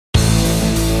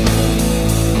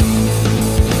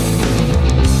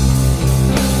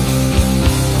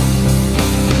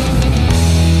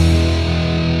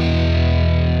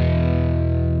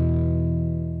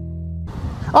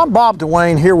I'm Bob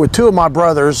Dwayne here with two of my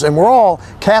brothers, and we're all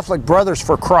Catholic Brothers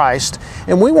for Christ,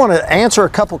 and we want to answer a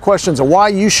couple questions of why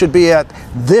you should be at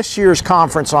this year's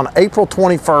conference on April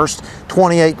 21st,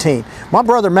 2018. My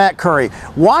brother Matt Curry,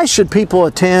 why should people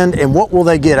attend and what will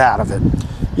they get out of it?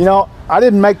 You know, I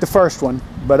didn't make the first one,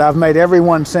 but I've made every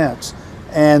one since.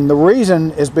 And the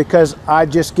reason is because I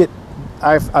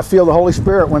feel the Holy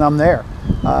Spirit when I'm there.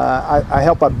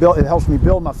 It helps me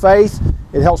build my faith.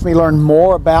 It helps me learn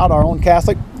more about our own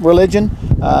Catholic religion.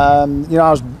 You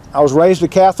know, I was raised a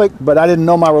Catholic, but I didn't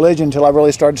know my religion until I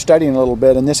really started studying a little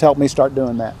bit, and this helped me start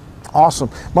doing that. Awesome.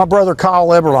 My brother Kyle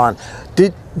Eberline,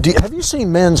 have you seen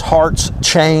men's hearts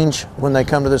change when they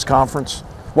come to this conference?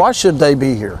 Why should they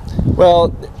be here?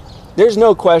 Well, there's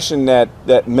no question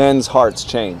that men's hearts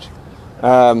change.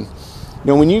 You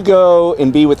know, when you go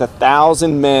and be with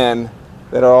 1,000 men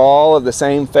that are all of the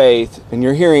same faith, and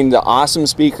you're hearing the awesome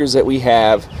speakers that we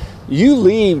have, you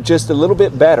leave just a little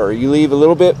bit better. You leave a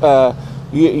little bit,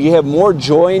 you have more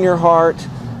joy in your heart.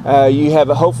 You have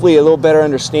hopefully a little better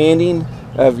understanding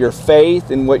of your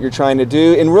faith and what you're trying to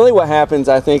do. And really what happens,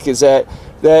 I think, is that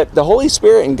the Holy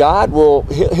Spirit and God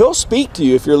He'll speak to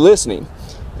you if you're listening.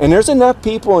 And there's enough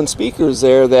people and speakers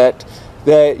there that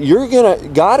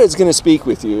God is gonna speak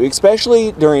with you,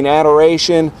 especially during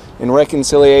adoration and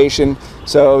reconciliation.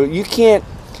 So you can't,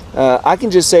 I can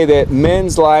just say that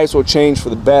men's lives will change for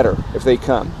the better if they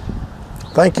come.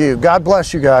 Thank you. God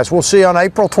bless you guys. We'll see you on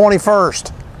April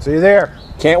 21st. See you there.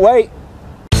 Can't wait.